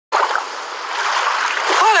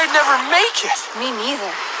I'd never make it. Me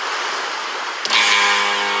neither.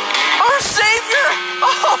 Our savior!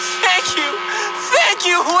 Oh, thank you! Thank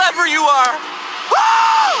you, whoever you are!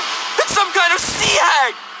 Oh! It's some kind of sea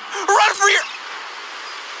hag! Run for your...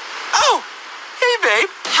 Oh! Hey,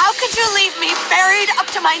 babe. How could you leave me buried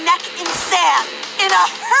up to my neck in sand in a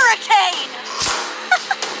hurricane?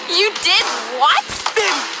 You did what?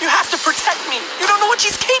 Finn, you have to protect me. You don't know what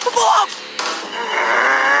she's capable of.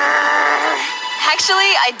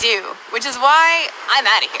 Actually, I do, which is why I'm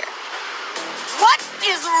out of here. What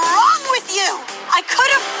is wrong with you? I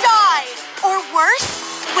could have died. Or worse,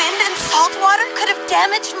 wind and salt water could have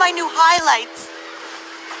damaged my new highlights.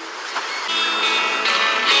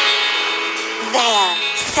 There,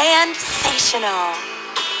 sensational.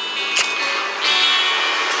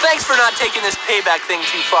 Thanks for not taking this payback thing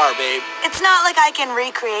too far, babe. It's not like I can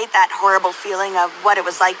recreate that horrible feeling of what it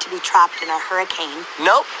was like to be trapped in a hurricane.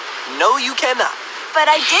 Nope. No, you cannot. But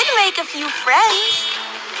I did make a few friends.